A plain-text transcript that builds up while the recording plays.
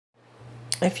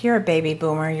If you're a baby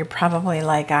boomer, you're probably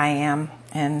like I am,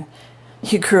 and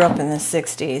you grew up in the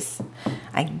 60s.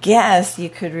 I guess you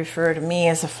could refer to me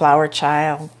as a flower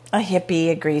child, a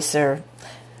hippie, a greaser,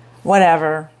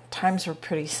 whatever. Times were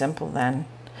pretty simple then.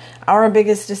 Our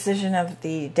biggest decision of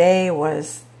the day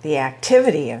was the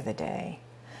activity of the day.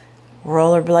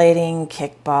 Rollerblading,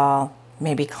 kickball,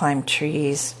 maybe climb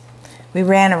trees. We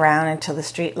ran around until the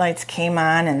street lights came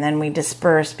on, and then we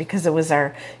dispersed because it was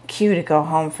our cue to go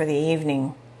home for the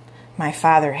evening. My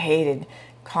father hated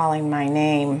calling my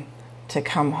name to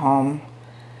come home.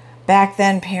 Back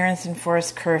then, parents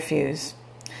enforced curfews,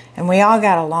 and we all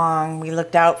got along. We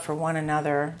looked out for one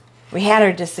another. We had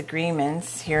our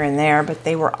disagreements here and there, but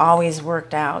they were always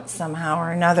worked out somehow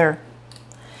or another.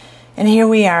 And here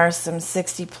we are, some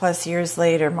 60 plus years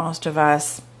later, most of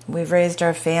us. We've raised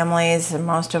our families, and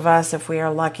most of us, if we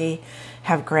are lucky,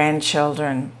 have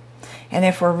grandchildren. And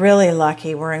if we're really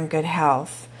lucky, we're in good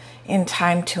health, in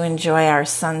time to enjoy our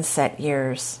sunset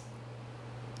years.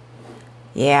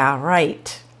 Yeah,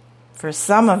 right. For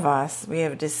some of us, we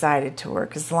have decided to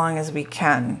work as long as we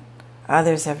can.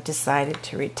 Others have decided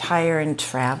to retire and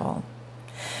travel.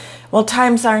 Well,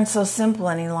 times aren't so simple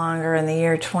any longer in the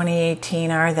year 2018,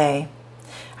 are they?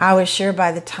 I was sure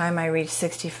by the time I reached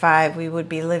 65, we would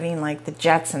be living like the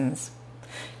Jetsons.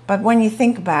 But when you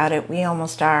think about it, we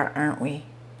almost are, aren't we?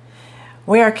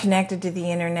 We are connected to the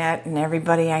internet, and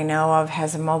everybody I know of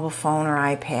has a mobile phone or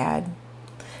iPad.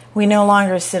 We no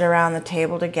longer sit around the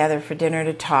table together for dinner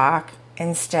to talk.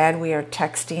 Instead, we are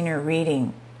texting or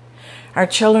reading. Our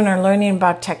children are learning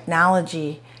about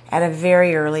technology at a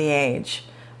very early age.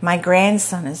 My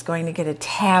grandson is going to get a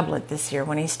tablet this year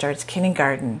when he starts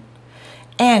kindergarten.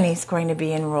 And he's going to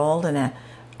be enrolled in a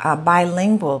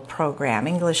bilingual program,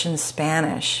 English and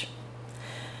Spanish.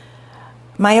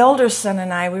 My older son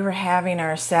and I, we were having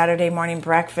our Saturday morning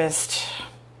breakfast,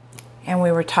 and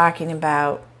we were talking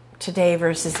about today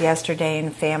versus yesterday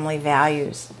and family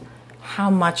values, how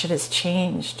much it has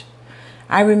changed.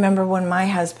 I remember when my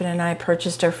husband and I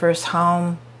purchased our first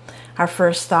home, our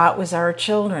first thought was our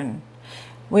children.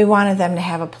 We wanted them to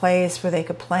have a place where they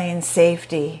could play in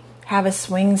safety, have a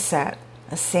swing set,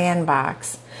 a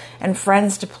sandbox, and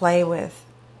friends to play with.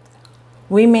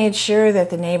 We made sure that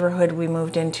the neighborhood we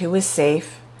moved into was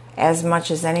safe, as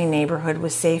much as any neighborhood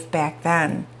was safe back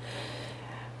then.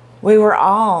 We were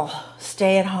all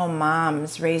stay-at-home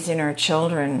moms raising our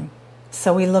children,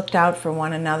 so we looked out for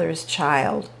one another's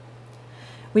child.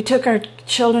 We took our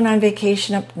children on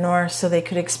vacation up north so they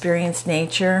could experience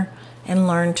nature and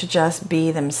learn to just be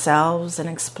themselves and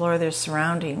explore their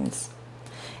surroundings.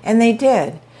 And they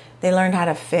did. They learned how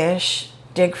to fish,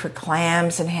 dig for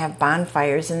clams, and have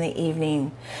bonfires in the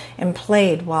evening, and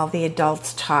played while the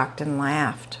adults talked and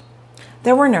laughed.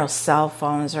 There were no cell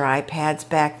phones or iPads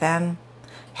back then.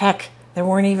 Heck, there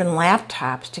weren't even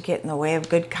laptops to get in the way of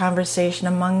good conversation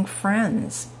among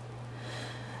friends.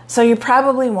 So you're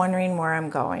probably wondering where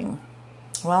I'm going.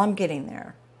 Well, I'm getting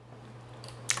there.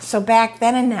 So back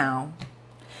then and now,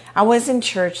 I was in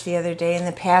church the other day, and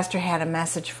the pastor had a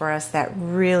message for us that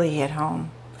really hit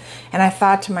home. And I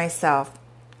thought to myself,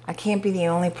 I can't be the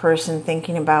only person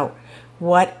thinking about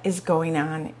what is going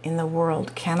on in the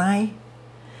world, can I?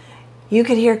 You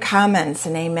could hear comments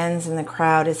and amens in the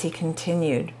crowd as he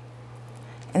continued.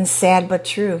 And sad but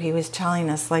true, he was telling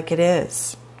us like it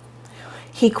is.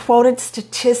 He quoted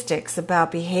statistics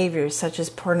about behaviors such as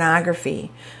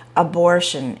pornography,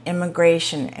 abortion,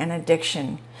 immigration, and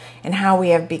addiction, and how we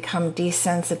have become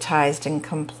desensitized and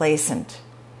complacent.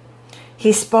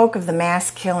 He spoke of the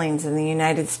mass killings in the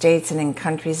United States and in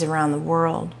countries around the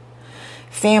world,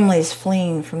 families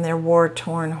fleeing from their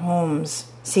war-torn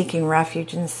homes, seeking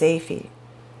refuge and safety.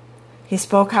 He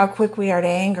spoke how quick we are to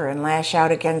anger and lash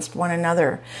out against one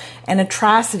another, and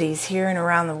atrocities here and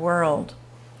around the world.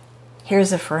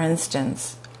 Here's a for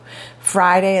instance.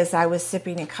 Friday, as I was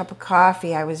sipping a cup of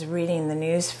coffee, I was reading the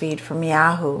news feed from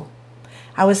Yahoo.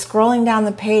 I was scrolling down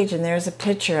the page, and there's a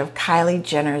picture of Kylie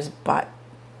Jenner's butt.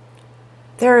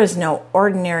 There is no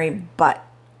ordinary butt.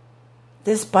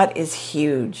 This butt is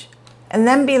huge. And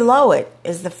then below it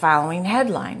is the following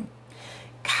headline.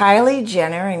 Kylie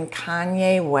Jenner and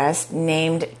Kanye West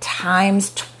named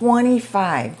Time's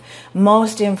 25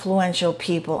 most influential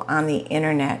people on the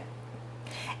internet.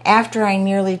 After I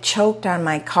nearly choked on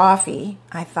my coffee,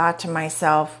 I thought to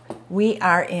myself, we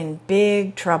are in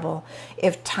big trouble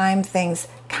if Time thinks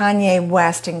Kanye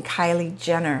West and Kylie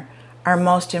Jenner are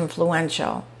most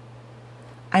influential.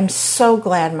 I'm so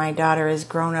glad my daughter is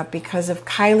grown up, because if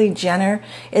Kylie Jenner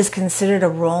is considered a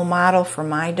role model for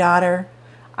my daughter,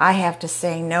 I have to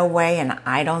say no way, and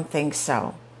I don't think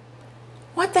so.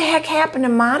 What the heck happened to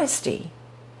modesty?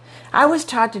 I was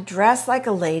taught to dress like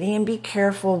a lady and be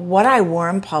careful what I wore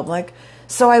in public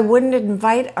so I wouldn't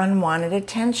invite unwanted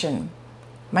attention.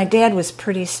 My dad was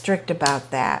pretty strict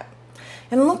about that.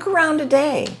 And look around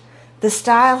today. The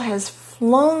style has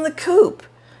flown the coop.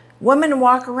 Women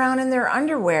walk around in their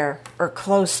underwear, or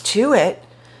close to it.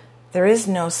 There is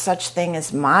no such thing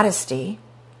as modesty.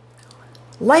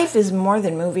 Life is more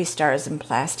than movie stars and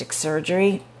plastic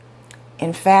surgery.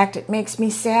 In fact, it makes me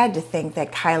sad to think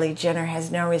that Kylie Jenner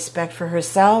has no respect for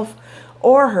herself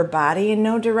or her body and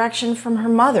no direction from her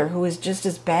mother, who is just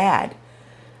as bad.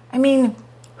 I mean,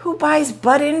 who buys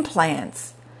butt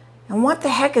implants? And what the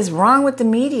heck is wrong with the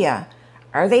media?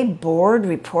 Are they bored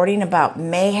reporting about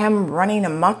mayhem running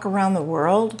amok around the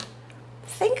world?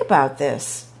 Think about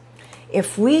this.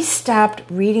 If we stopped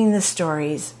reading the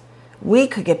stories, we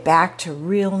could get back to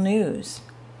real news.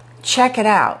 Check it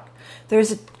out.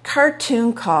 There's a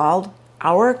cartoon called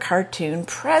Our Cartoon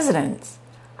Presidents.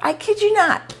 I kid you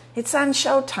not. It's on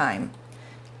Showtime.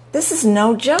 This is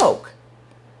no joke.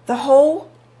 The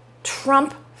whole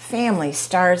Trump family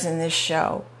stars in this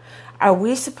show. Are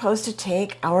we supposed to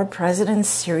take our president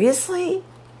seriously?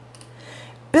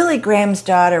 Billy Graham's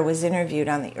daughter was interviewed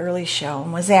on the early show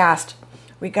and was asked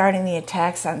regarding the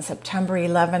attacks on September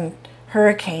 11,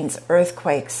 hurricanes,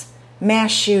 earthquakes,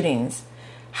 mass shootings.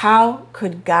 How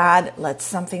could God let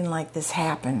something like this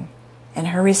happen? And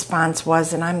her response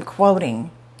was, and I'm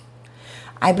quoting,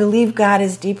 "I believe God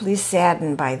is deeply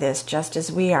saddened by this, just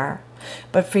as we are.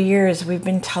 But for years we've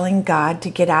been telling God to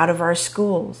get out of our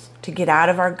schools, to get out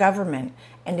of our government,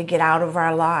 and to get out of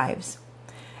our lives.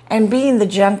 And being the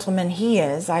gentleman he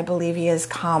is, I believe he has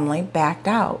calmly backed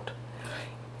out.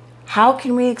 How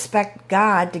can we expect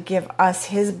God to give us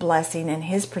his blessing and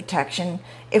his protection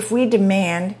if we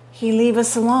demand he leave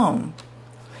us alone?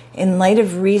 In light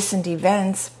of recent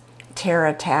events, terror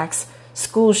attacks,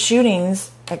 school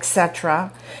shootings,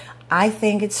 etc., I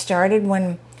think it started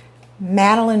when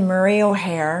Madeline Murray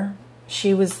O'Hare,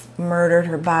 she was murdered,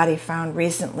 her body found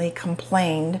recently,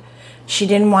 complained she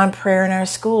didn't want prayer in our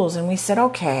schools, and we said,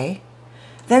 okay.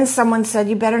 Then someone said,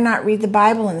 you better not read the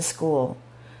Bible in school.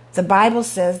 The Bible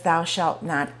says, thou shalt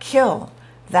not kill,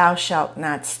 thou shalt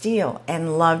not steal,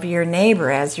 and love your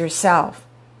neighbor as yourself.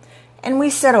 And we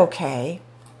said, okay.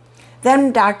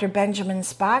 Then Dr. Benjamin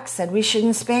Spock said we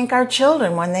shouldn't spank our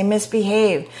children when they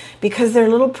misbehave because their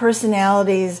little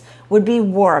personalities would be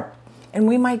warped and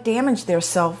we might damage their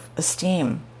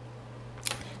self-esteem.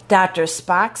 Dr.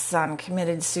 Spock's son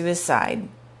committed suicide.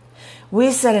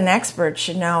 We said an expert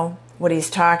should know what he's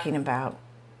talking about.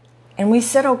 And we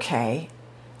said, okay.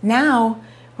 Now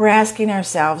we're asking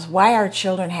ourselves why our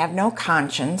children have no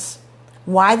conscience,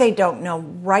 why they don't know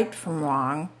right from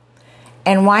wrong,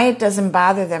 and why it doesn't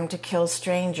bother them to kill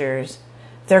strangers,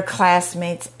 their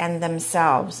classmates, and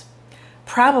themselves.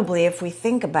 Probably, if we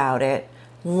think about it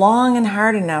long and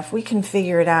hard enough, we can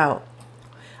figure it out.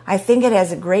 I think it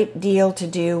has a great deal to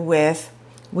do with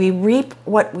we reap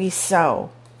what we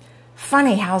sow.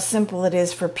 Funny how simple it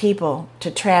is for people to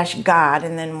trash God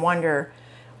and then wonder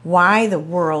why the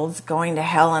world's going to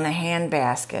hell in a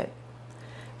handbasket.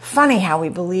 Funny how we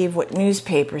believe what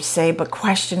newspapers say but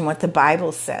question what the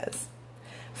Bible says.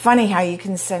 Funny how you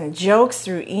can send jokes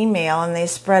through email and they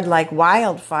spread like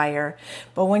wildfire,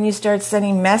 but when you start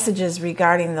sending messages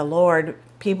regarding the Lord,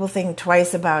 people think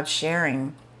twice about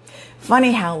sharing.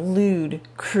 Funny how lewd,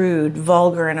 crude,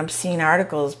 vulgar, and obscene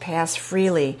articles pass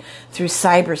freely through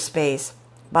cyberspace,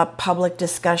 but public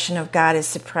discussion of God is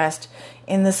suppressed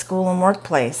in the school and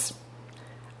workplace.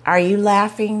 Are you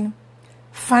laughing?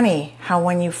 Funny how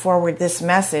when you forward this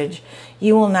message,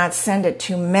 you will not send it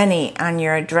to many on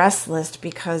your address list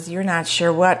because you're not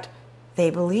sure what they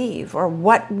believe or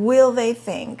what will they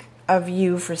think of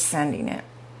you for sending it.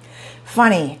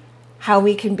 Funny how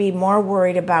we can be more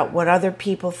worried about what other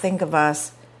people think of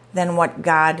us than what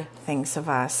God thinks of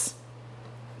us.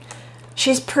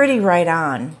 She's pretty right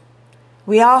on.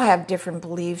 We all have different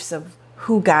beliefs of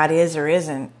who God is or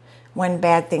isn't. When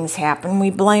bad things happen,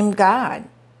 we blame God.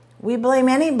 We blame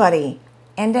anybody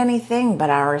and anything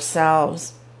but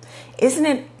ourselves. Isn't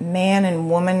it man and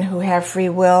woman who have free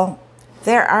will?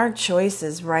 There are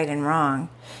choices, right and wrong.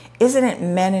 Isn't it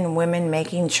men and women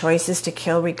making choices to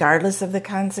kill regardless of the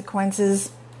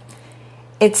consequences?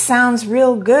 It sounds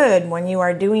real good when you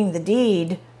are doing the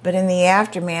deed, but in the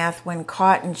aftermath, when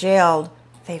caught and jailed,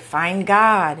 they find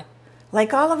God.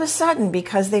 Like all of a sudden,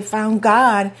 because they found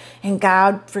God and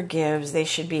God forgives, they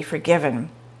should be forgiven.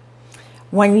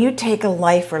 When you take a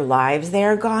life or lives, they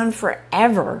are gone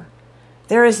forever.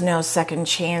 There is no second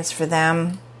chance for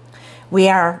them. We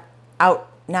are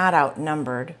not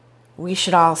outnumbered. We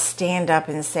should all stand up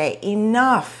and say,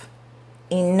 enough.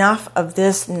 enough of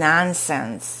this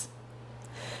nonsense.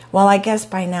 Well, I guess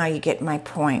by now you get my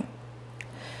point.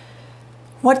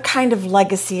 What kind of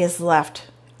legacy is left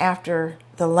after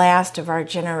the last of our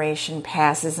generation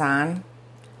passes on?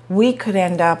 We could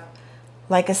end up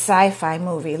like a sci-fi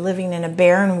movie, living in a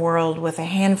barren world with a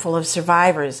handful of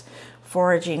survivors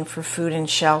foraging for food and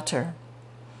shelter.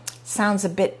 Sounds a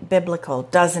bit biblical,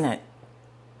 doesn't it?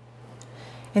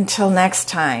 Until next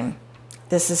time,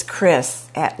 this is Chris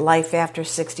at Life After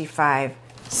 65,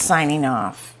 signing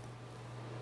off.